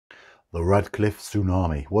The Radcliffe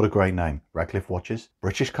Tsunami. What a great name. Radcliffe Watches,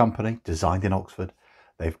 British company, designed in Oxford.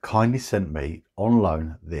 They've kindly sent me on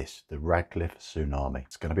loan this, the Radcliffe Tsunami.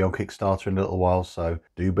 It's going to be on Kickstarter in a little while, so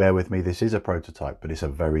do bear with me. This is a prototype, but it's a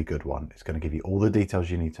very good one. It's going to give you all the details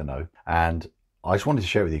you need to know. And I just wanted to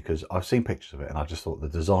share it with you because I've seen pictures of it and I just thought the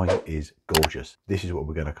design is gorgeous. This is what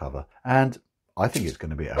we're going to cover. And I think it's going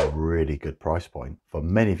to be a really good price point for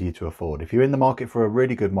many of you to afford. If you're in the market for a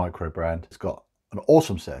really good micro brand, it's got an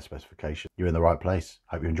awesome set of specifications, you're in the right place.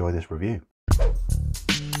 Hope you enjoy this review.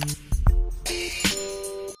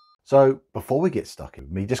 So before we get stuck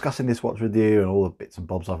in me discussing this watch with you and all the bits and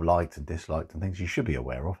bobs I've liked and disliked and things you should be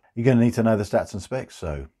aware of, you're going to need to know the stats and specs.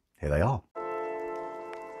 So here they are.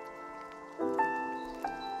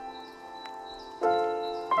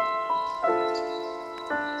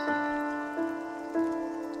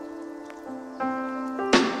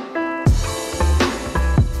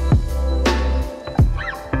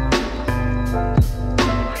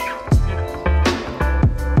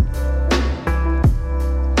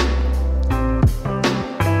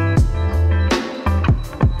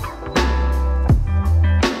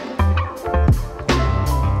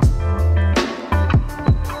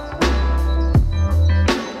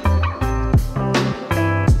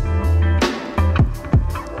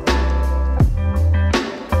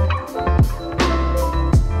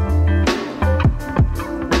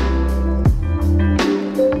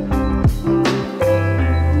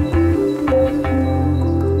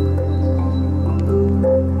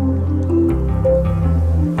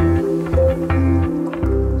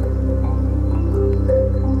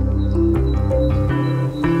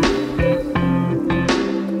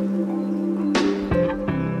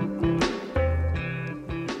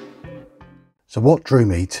 So what drew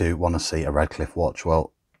me to want to see a Radcliffe watch?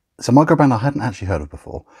 Well, it's a micro brand I hadn't actually heard of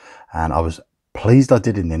before, and I was pleased I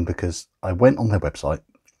did in the end because I went on their website.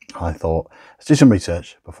 I thought, let's do some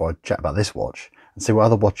research before I chat about this watch and see what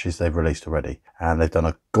other watches they've released already. And they've done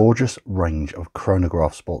a gorgeous range of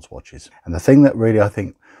chronograph sports watches. And the thing that really I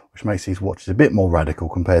think which makes these watches a bit more radical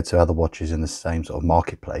compared to other watches in the same sort of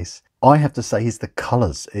marketplace, I have to say, is the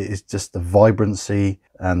colours. It is just the vibrancy,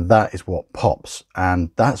 and that is what pops.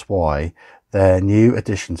 And that's why their new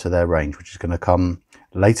addition to their range, which is going to come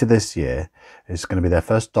later this year, is going to be their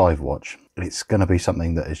first dive watch. It's going to be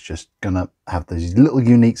something that is just going to have these little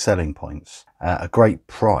unique selling points at a great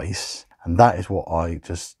price. And that is what I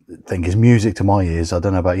just think is music to my ears. I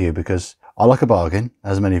don't know about you, because I like a bargain,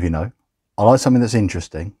 as many of you know. I like something that's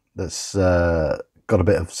interesting, that's got a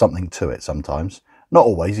bit of something to it sometimes. Not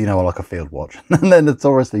always, you know, I like a field watch. And they're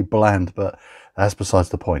notoriously bland, but that's besides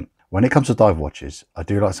the point. When it comes to dive watches, I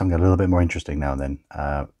do like something a little bit more interesting now and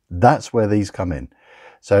then. That's where these come in.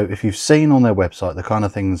 So if you've seen on their website the kind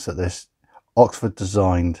of things that this Oxford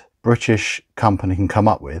designed British company can come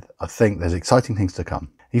up with, I think there's exciting things to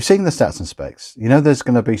come. You've seen the stats and specs. You know there's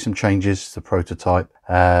going to be some changes to prototype.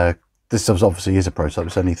 This obviously is a prototype.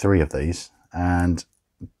 It's only 3 of these. And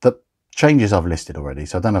the changes I've listed already,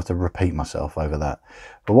 so I don't have to repeat myself over that.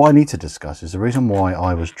 But what I need to discuss is the reason why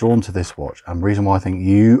I was drawn to this watch, and the reason why I think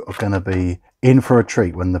you are going to be in for a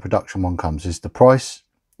treat when the production one comes, is the price.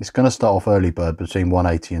 It's going to start off early bird between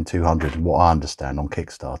 180 and 200, and what I understand on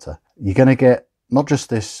Kickstarter. You're going to get not just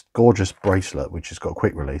this gorgeous bracelet, which has got a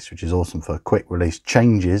quick release, which is awesome for quick release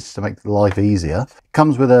changes to make life easier. It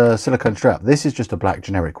comes with a silicone strap. This is just a black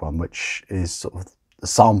generic one, which is sort of the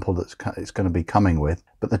sample that it's going to be coming with.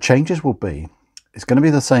 But the changes will be, it's going to be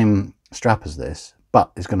the same strap as this,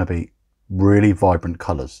 but it's going to be really vibrant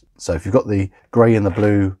colours. So if you've got the grey and the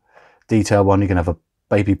blue detail one, you can have a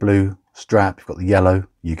baby blue strap. You've got the yellow,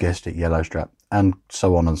 you guessed it, yellow strap, and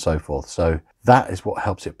so on and so forth. So that is what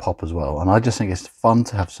helps it pop as well. And I just think it's fun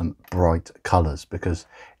to have some bright colours because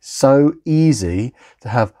it's so easy to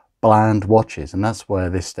have bland watches, and that's where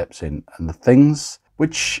this steps in. And the things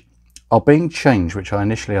which are being changed, which I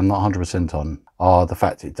initially am not 100% on, are the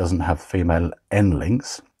fact it doesn't have female end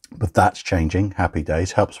links, but that's changing. Happy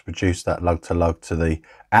days. Helps reduce that lug to lug to the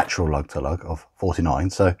actual lug to lug of 49.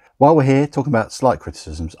 So while we're here talking about slight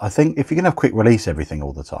criticisms, I think if you're going to have quick release everything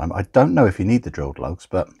all the time, I don't know if you need the drilled lugs,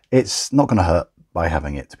 but it's not going to hurt by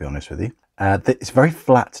having it, to be honest with you. It's a very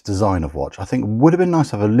flat design of watch. I think it would have been nice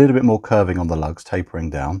to have a little bit more curving on the lugs, tapering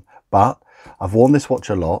down, but I've worn this watch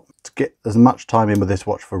a lot to get as much time in with this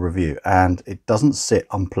watch for review, and it doesn't sit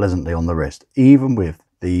unpleasantly on the wrist. Even with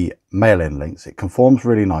the male end links, it conforms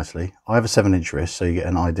really nicely. I have a 7-inch wrist, so you get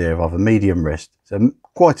an idea of I have a medium wrist. It's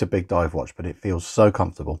quite a big dive watch, but it feels so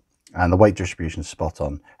comfortable. And the weight distribution is spot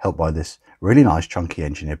on, helped by this really nice chunky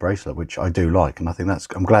engineered bracelet, which I do like, and I think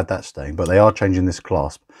I'm glad that's staying. But they are changing this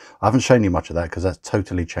clasp. I haven't shown you much of that because that's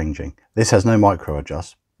totally changing. This has no micro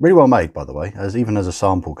adjust, Really well made, by the way, as even as a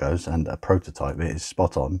sample goes, and a prototype, it is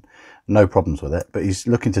spot on. No problems with it, but he's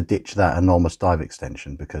looking to ditch that enormous dive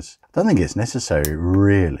extension because I don't think it's necessary,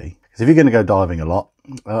 really. Because if you're going to go diving a lot,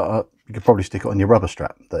 you could probably stick it on your rubber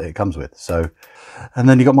strap that it comes with. So, and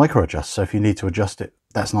then you've got micro adjust, so if you need to adjust it,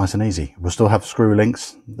 that's nice and easy. We'll still have screw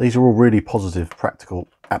links. These are all really positive, practical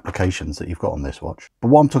applications that you've got on this watch. But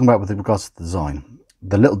what I'm talking about with regards to the design,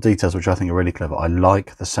 the little details which I think are really clever. I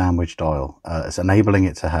like the sandwich dial. It's enabling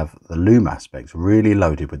it to have the loom aspects really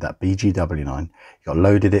loaded with that BGW9. You've got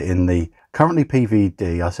loaded it in the currently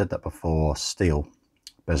PVD, I said that before, steel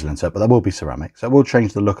bezel insert, but that will be ceramic. So it will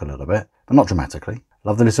change the look a little bit, but not dramatically.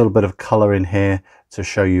 Love this little bit of colour in here to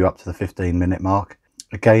show you up to the 15-minute mark.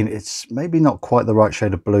 Again, it's maybe not quite the right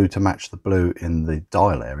shade of blue to match the blue in the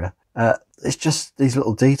dial area. It's just these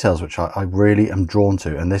little details which I really am drawn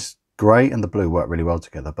to, and this grey and the blue work really well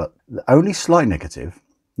together. But the only slight negative,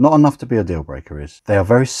 not enough to be a deal breaker, is they are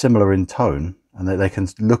very similar in tone and they can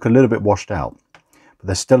look a little bit washed out, but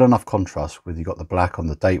there's still enough contrast with, you've got the black on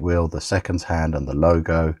the date wheel, the seconds hand and the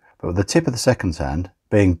logo, but with the tip of the seconds hand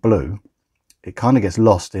being blue, it kind of gets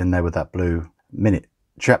lost in there with that blue minute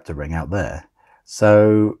chapter ring out there.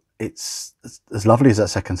 So it's as lovely as that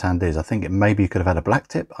seconds hand is. I think maybe you could have had a black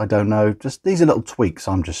tip. I don't know. Just these are little tweaks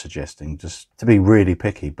I'm just suggesting, just to be really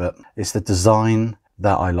picky. But it's the design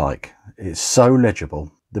that I like. It's so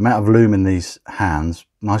legible. The amount of loom in these hands,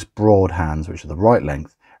 nice broad hands, which are the right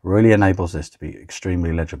length, really enables this to be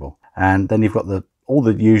extremely legible. And then you've got all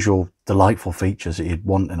the usual delightful features that you'd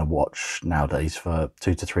want in a watch nowadays for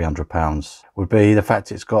 £200 to £300 would be the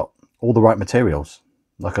fact it's got all the right materials.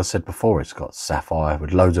 Like I said before, it's got sapphire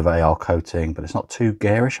with loads of AR coating, but it's not too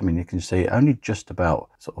garish. I mean, you can see it only just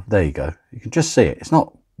about sort of, there you go. You can just see it. It's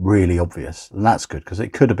not really obvious, and that's good because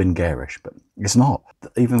it could have been garish, but it's not.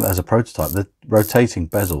 Even as a prototype, the rotating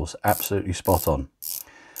bezels, absolutely spot on.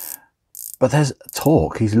 But there's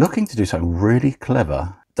torque. He's looking to do something really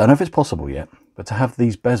clever. Don't know if it's possible yet, but to have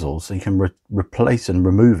these bezels so you can replace and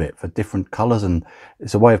remove it for different colors, and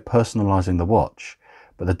it's a way of personalizing the watch.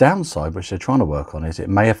 But the downside, which they're trying to work on, is it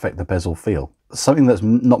may affect the bezel feel. Something that's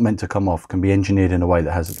not meant to come off can be engineered in a way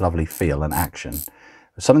that has a lovely feel and action.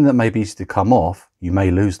 Something that may be easy to come off, you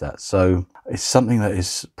may lose that. So it's something that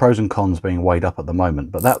is pros and cons being weighed up at the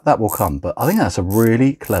moment, but that will come. But I think that's a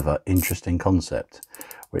really clever, interesting concept,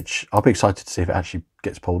 which I'll be excited to see if it actually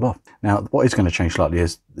gets pulled off. Now, what is going to change slightly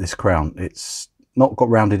is this crown. It's not got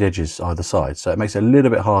rounded edges either side, so it makes it a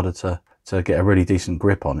little bit harder to get a really decent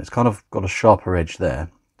grip on. It's kind of got a sharper edge there.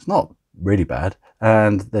 It's not really bad,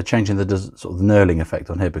 and they're changing the sort of the knurling effect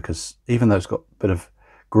on here, because even though it's got a bit of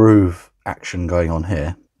groove action going on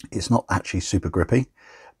here, it's not actually super grippy.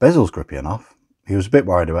 Bezel's grippy enough. He was a bit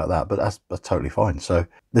worried about that, but that's totally fine. So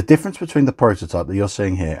the difference between the prototype that you're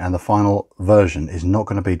seeing here and the final version is not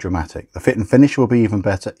going to be dramatic. The fit and finish will be even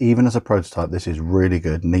better. Even as a prototype, this is really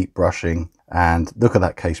good, neat brushing, and look at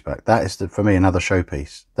that case back. That is, for me, another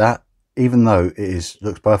showpiece. That, even though it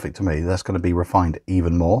looks perfect to me, that's going to be refined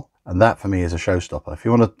even more. And that for me is a showstopper. If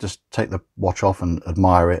you want to just take the watch off and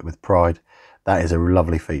admire it with pride, that is a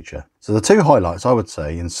lovely feature. So the two highlights, I would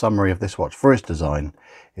say, in summary of this watch for its design,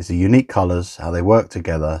 is the unique colours, how they work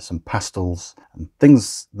together, some pastels and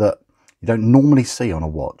things that you don't normally see on a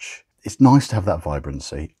watch. It's nice to have that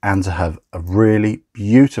vibrancy and to have a really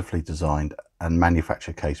beautifully designed and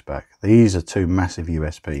manufactured case back. These are two massive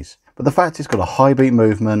USPs. But the fact it's got a high beat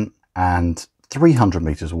movement and 300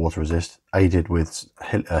 meters of water resist, aided with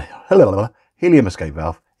helium escape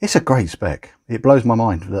valve, it's a great spec. It blows my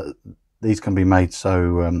mind that these can be made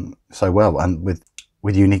so well, and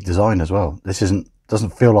with unique design as well. This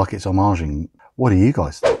doesn't feel like it's homaging. What do you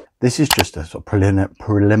guys think? This is just a sort of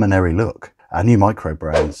preliminary look, a new micro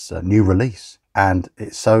brand's new release, and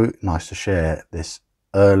it's so nice to share this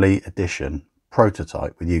early edition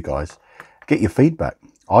prototype with you guys. Get your feedback.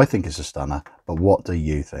 I think it's a stunner, but what do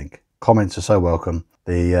you think? Comments are so welcome.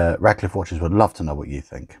 The Radcliffe watchers would love to know what you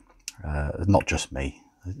think. Not just me.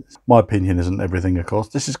 My opinion isn't everything, of course.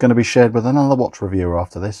 This is going to be shared with another watch reviewer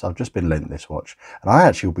after this. I've just been lent this watch, and I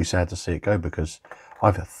actually will be sad to see it go because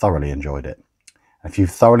I've thoroughly enjoyed it. If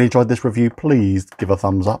you've thoroughly enjoyed this review, please give a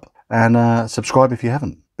thumbs up and subscribe if you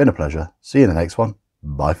haven't. Been a pleasure. See you in the next one.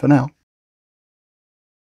 Bye for now.